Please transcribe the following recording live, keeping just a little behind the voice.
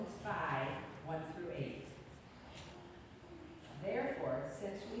5, 1 through 8. Therefore,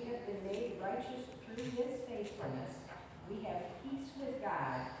 since we have been made righteous through his faithfulness, we have peace with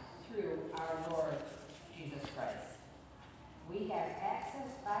God through our Lord Jesus Christ. We have access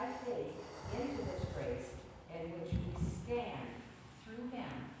by faith into this grace in which we stand through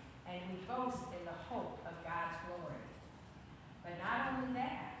him, and we boast in the hope of God's glory. But not only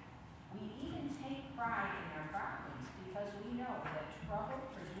that, we even take pride in our problems because we know that trouble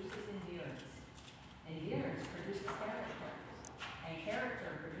produces endurance. Endurance produces character, and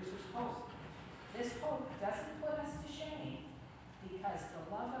character produces hope. This hope doesn't put us to shame because the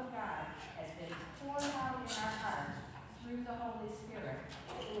love of God has been poured out in our hearts through the Holy Spirit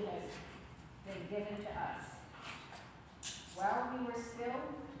who has been given to us. While we were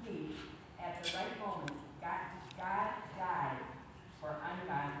still weak, at the right moment, God died for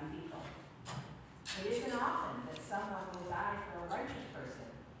ungodly people. It isn't often that someone will die for a righteous person,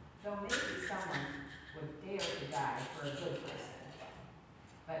 though maybe someone would dare to die for a good person.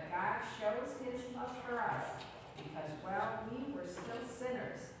 But God shows his love for us because while we were still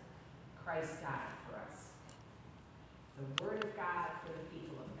sinners, Christ died for us. The word of God for the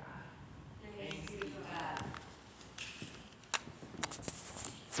people of God. Thanks be to God.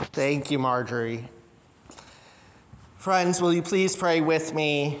 Thank you, Marjorie. Friends, will you please pray with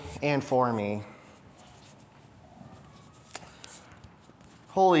me and for me?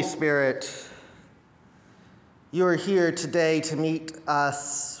 Holy Spirit, you are here today to meet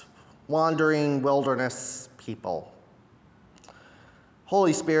us wandering wilderness people.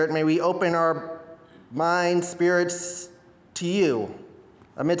 Holy Spirit, may we open our minds, spirits to you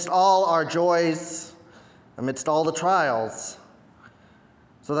amidst all our joys, amidst all the trials,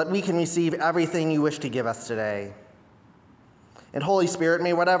 so that we can receive everything you wish to give us today. And Holy Spirit,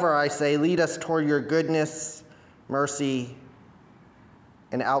 may whatever I say lead us toward your goodness, mercy,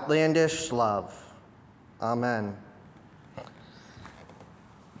 and outlandish love. Amen.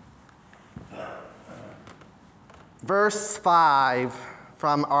 Verse 5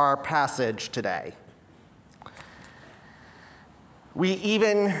 from our passage today. We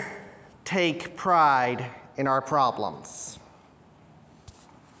even take pride in our problems.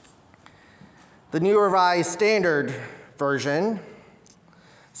 The New Revised Standard Version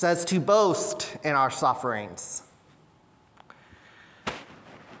says to boast in our sufferings.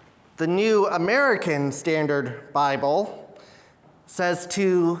 The New American Standard Bible says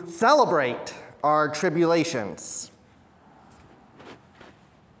to celebrate our tribulations.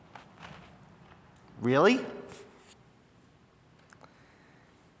 Really?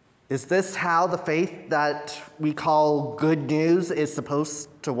 Is this how the faith that we call good news is supposed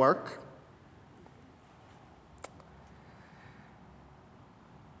to work?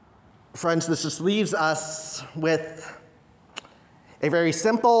 Friends, this just leaves us with a very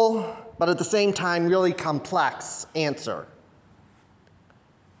simple, but at the same time really complex answer.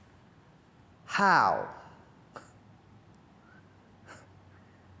 How?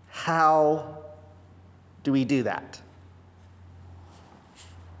 How do we do that?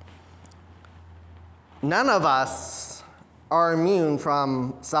 None of us are immune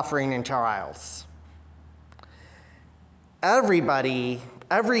from suffering and trials.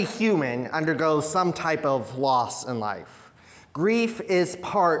 Every human undergoes some type of loss in life. Grief is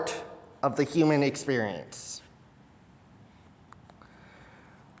part of the human experience.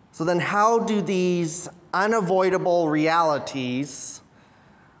 So then how do these unavoidable realities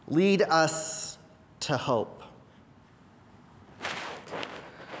lead us to hope?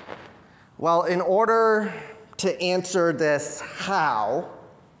 Well, in order to answer this how,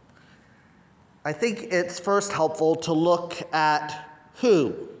 I think it's first helpful to look at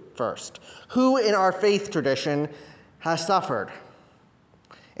who first. Who in our faith tradition has suffered?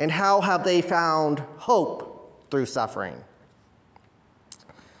 And how have they found hope through suffering?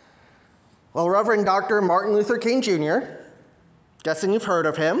 Well, Reverend Dr. Martin Luther King Jr., guessing you've heard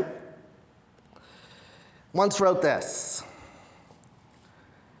of him, once wrote this: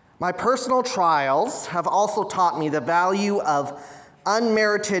 "My personal trials have also taught me the value of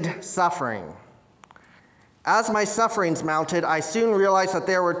unmerited suffering. As my sufferings mounted, I soon realized that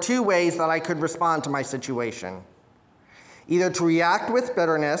there were two ways that I could respond to my situation: either to react with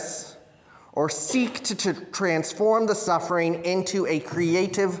bitterness or seek to transform the suffering into a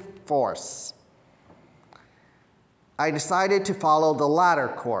creative force. I decided to follow the latter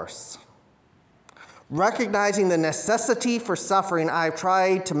course. Recognizing the necessity for suffering, I've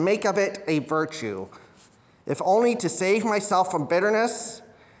tried to make of it a virtue. If only to save myself from bitterness,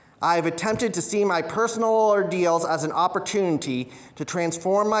 I have attempted to see my personal ordeals as an opportunity to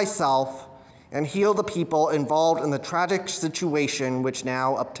transform myself and heal the people involved in the tragic situation which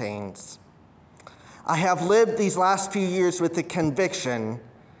now obtains. I have lived these last few years with the conviction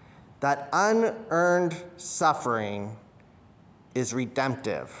that unearned suffering is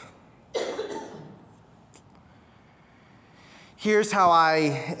redemptive. Here's how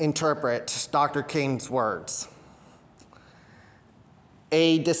I interpret Dr. King's words.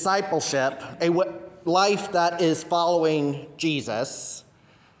 A discipleship, a life that is following Jesus,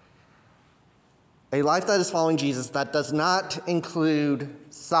 a life that is following Jesus that does not include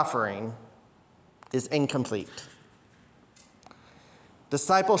suffering is incomplete.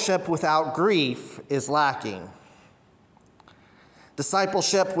 Discipleship without grief is lacking.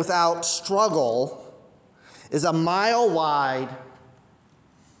 Discipleship without struggle is a mile wide,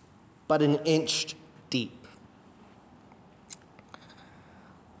 but an inch deep.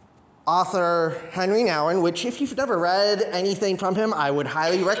 Author Henry Nouwen, which if you've never read anything from him, I would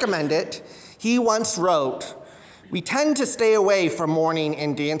highly recommend it. He once wrote, "We tend to stay away from mourning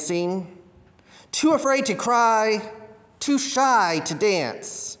and dancing, too afraid to cry, too shy to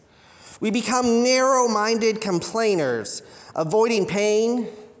dance. We become narrow-minded complainers, avoiding pain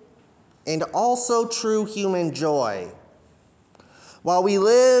and also true human joy. While we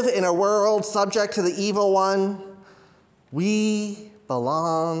live in a world subject to the evil one, we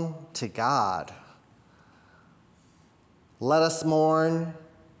belong to God. Let us mourn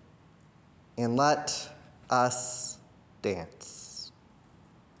and let us dance."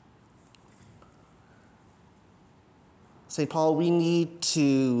 St. Paul, we need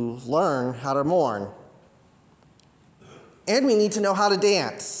to learn how to mourn, and we need to know how to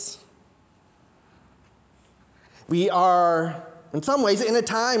dance. We are, in some ways, in a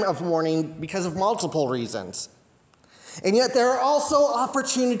time of mourning because of multiple reasons. And yet there are also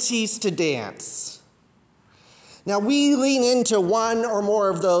opportunities to dance. Now we lean into one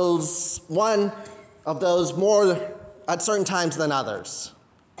of those more at certain times than others.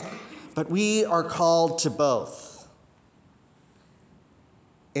 But we are called to both.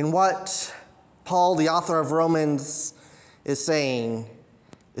 And what Paul, the author of Romans, is saying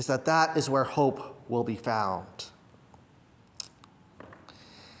is that is where hope will be found.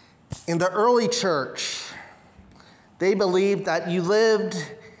 In the early church, they believed that you lived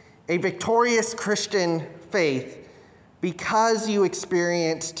a victorious Christian faith because you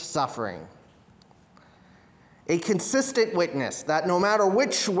experienced suffering. A consistent witness that no matter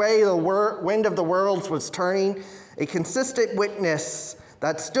which way the wind of the world was turning, a consistent witness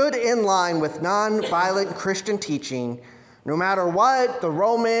that stood in line with non-violent Christian teaching, no matter what the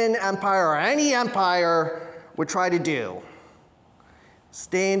Roman Empire or any empire would try to do,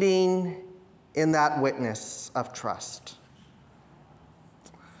 standing in that witness of trust.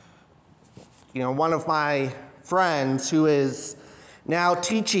 One of my friends who is now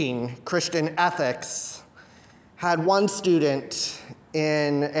teaching Christian ethics had one student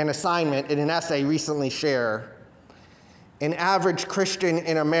in an assignment, in an essay recently share, an average Christian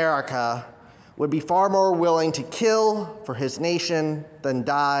in America would be far more willing to kill for his nation than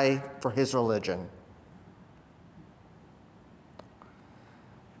die for his religion.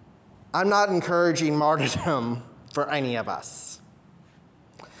 I'm not encouraging martyrdom for any of us.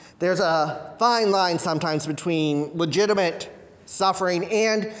 There's a fine line sometimes between legitimate suffering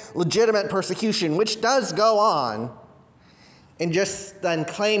and legitimate persecution, which does go on, and just then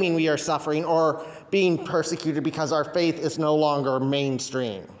claiming we are suffering or being persecuted because our faith is no longer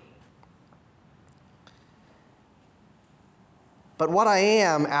mainstream. But what I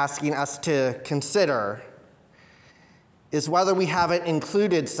am asking us to consider is whether we haven't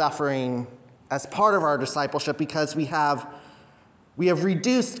included suffering as part of our discipleship because we have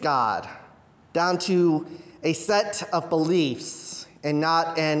reduced God down to a set of beliefs and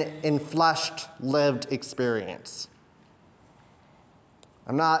not an enfleshed, lived experience.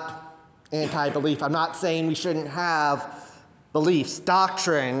 I'm not anti-belief. I'm not saying we shouldn't have beliefs.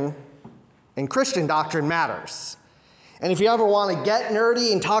 Doctrine and Christian doctrine matters. And if you ever want to get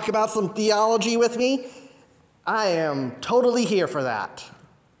nerdy and talk about some theology with me, I am totally here for that.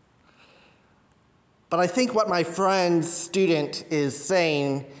 But I think what my friend's student is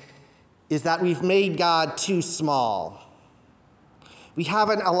saying is that we've made God too small. We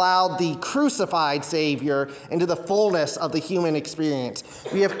haven't allowed the crucified Savior into the fullness of the human experience.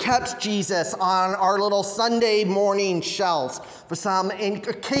 We have kept Jesus on our little Sunday morning shelves for some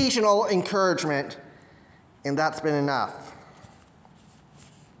occasional encouragement, and that's been enough.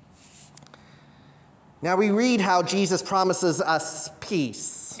 Now we read how Jesus promises us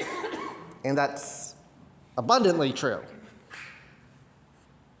peace, and that's abundantly true.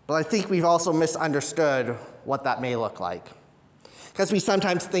 But I think we've also misunderstood what that may look like. Because we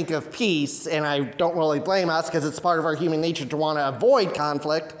sometimes think of peace, and I don't really blame us because it's part of our human nature to want to avoid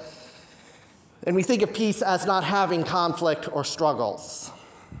conflict. And we think of peace as not having conflict or struggles.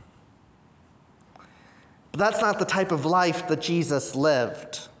 But that's not the type of life that Jesus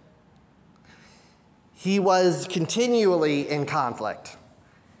lived. He was continually in conflict.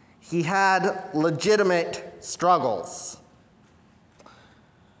 He had legitimate struggles.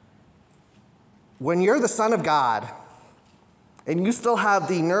 When you're the Son of God, and you still have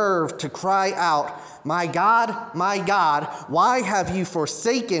the nerve to cry out, my God, why have you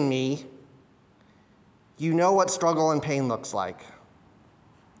forsaken me?" You know what struggle and pain looks like.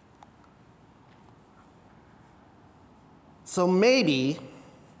 So maybe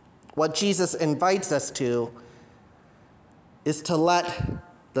what Jesus invites us to is to let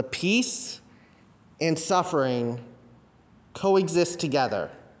the peace and suffering coexist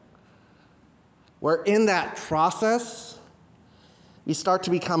together, where in that process, we start to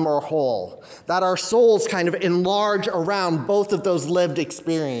become more whole, that our souls kind of enlarge around both of those lived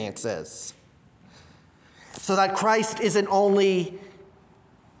experiences, so that Christ isn't only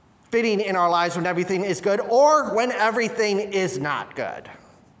fitting in our lives when everything is good or when everything is not good,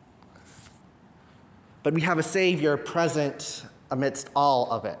 but we have a Savior present amidst all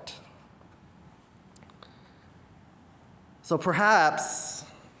of it. So perhaps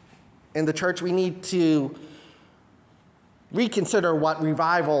in the church we need to reconsider what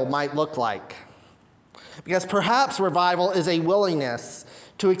revival might look like. Because perhaps revival is a willingness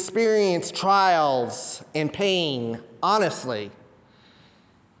to experience trials and pain honestly,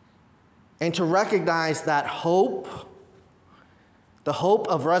 and to recognize that hope, the hope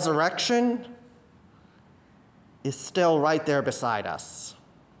of resurrection, is still right there beside us.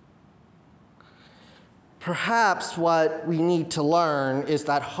 Perhaps what we need to learn is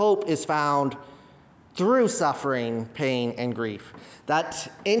that hope is found through suffering, pain, and grief.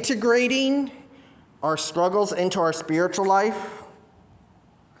 That integrating our struggles into our spiritual life,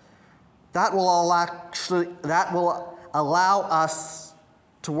 that will allow us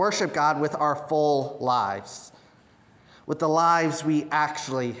to worship God with our full lives, with the lives we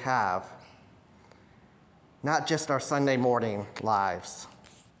actually have, not just our Sunday morning lives.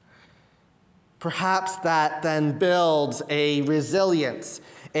 Perhaps that then builds a resilience,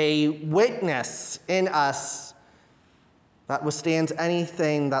 a witness in us that withstands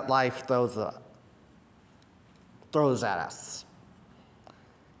anything that life throws at us.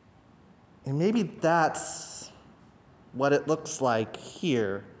 And maybe that's what it looks like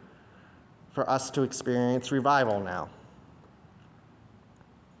here for us to experience revival now.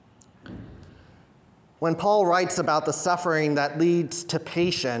 When Paul writes about the suffering that leads to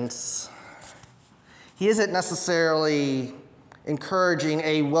patience, he isn't necessarily encouraging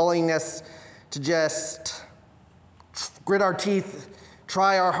a willingness to just grit our teeth,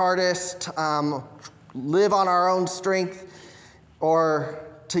 try our hardest, live on our own strength, or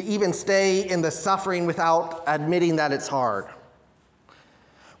to even stay in the suffering without admitting that it's hard.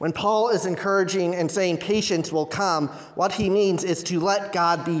 When Paul is encouraging and saying patience will come, what he means is to let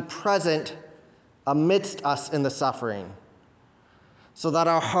God be present amidst us in the suffering, so that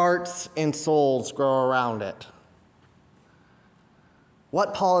our hearts and souls grow around it.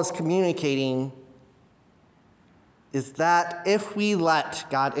 What Paul is communicating is that if we let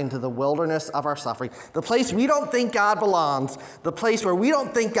God into the wilderness of our suffering, the place we don't think God belongs, the place where we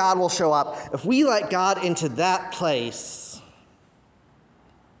don't think God will show up, if we let God into that place,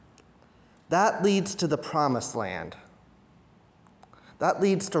 that leads to the promised land. That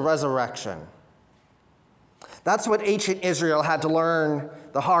leads to resurrection. That's what ancient Israel had to learn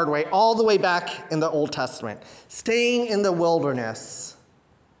the hard way, all the way back in the Old Testament. Staying in the wilderness,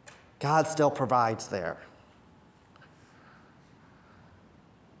 God still provides there.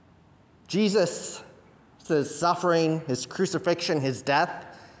 Jesus' suffering, his crucifixion, his death,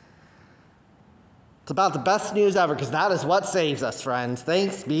 it's about the best news ever, because that is what saves us, friends.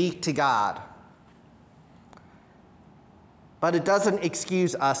 Thanks be to God. But it doesn't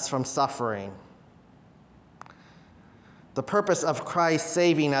excuse us from suffering. The purpose of Christ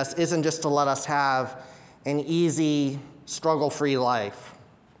saving us isn't just to let us have an easy, struggle-free life.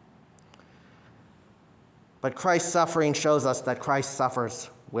 But Christ's suffering shows us that Christ suffers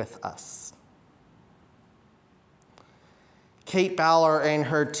with us. Kate Bowler and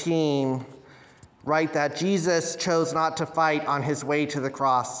her team write that Jesus chose not to fight on his way to the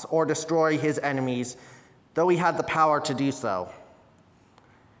cross or destroy his enemies, though he had the power to do so.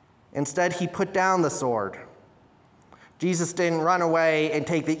 Instead, he put down the sword. Jesus didn't run away and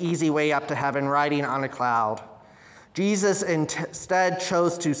take the easy way up to heaven riding on a cloud. Jesus instead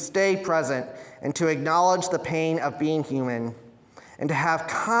chose to stay present and to acknowledge the pain of being human and to have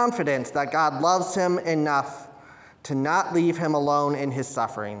confidence that God loves him enough to not leave him alone in his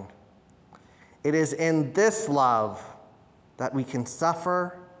suffering. It is in this love that we can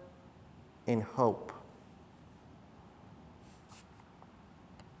suffer in hope.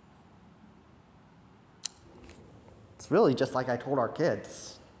 It's really just like I told our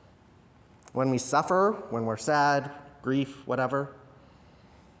kids. When we suffer, when we're sad, grief, whatever,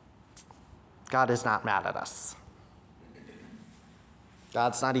 God is not mad at us.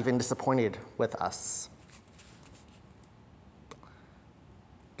 God's not even disappointed with us.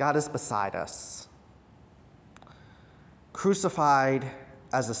 God is beside us, crucified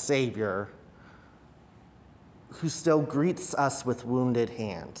as a Savior who still greets us with wounded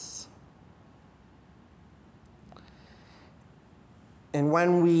hands. And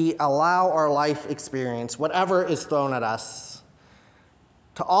when we allow our life experience, whatever is thrown at us,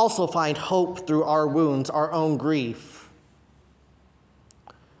 to also find hope through our wounds, our own grief,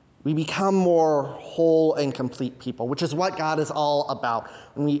 we become more whole and complete people, which is what God is all about.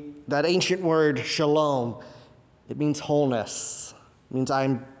 That ancient word, shalom, it means wholeness. It means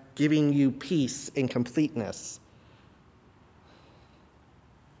I'm giving you peace and completeness.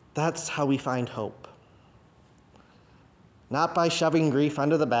 That's how we find hope. Not by shoving grief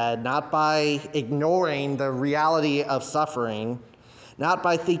under the bed, not by ignoring the reality of suffering, not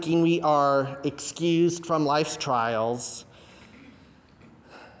by thinking we are excused from life's trials,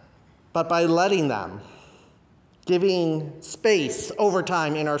 but by letting them, giving space over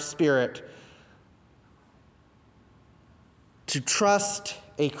time in our spirit to trust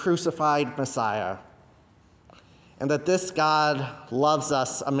a crucified Messiah, and that this God loves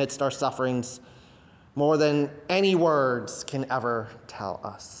us amidst our sufferings more than any words can ever tell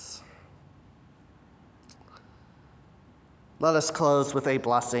us. Let us close with a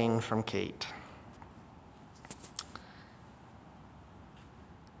blessing from Kate.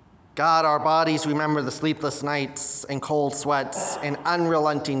 God, our bodies remember the sleepless nights and cold sweats and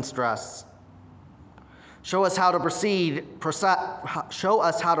unrelenting stress. Show us how to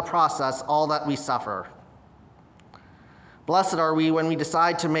process all that we suffer. Blessed are we when we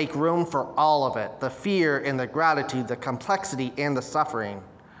decide to make room for all of it, the fear and the gratitude, the complexity and the suffering.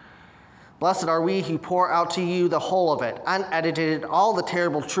 Blessed are we who pour out to you the whole of it, unedited, all the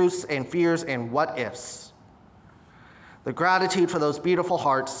terrible truths and fears and what-ifs. The gratitude for those beautiful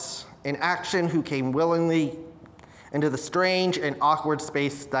hearts in action who came willingly into the strange and awkward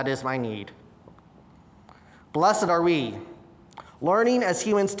space that is my need. Blessed are we, learning as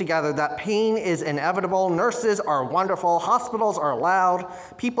humans together that pain is inevitable, nurses are wonderful, hospitals are loud,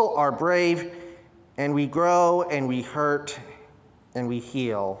 people are brave, and we grow and we hurt and we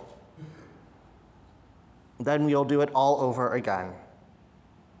heal. Then we'll do it all over again.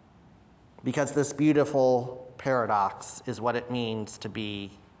 Because this beautiful paradox is what it means to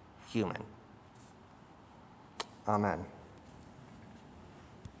be human. Amen.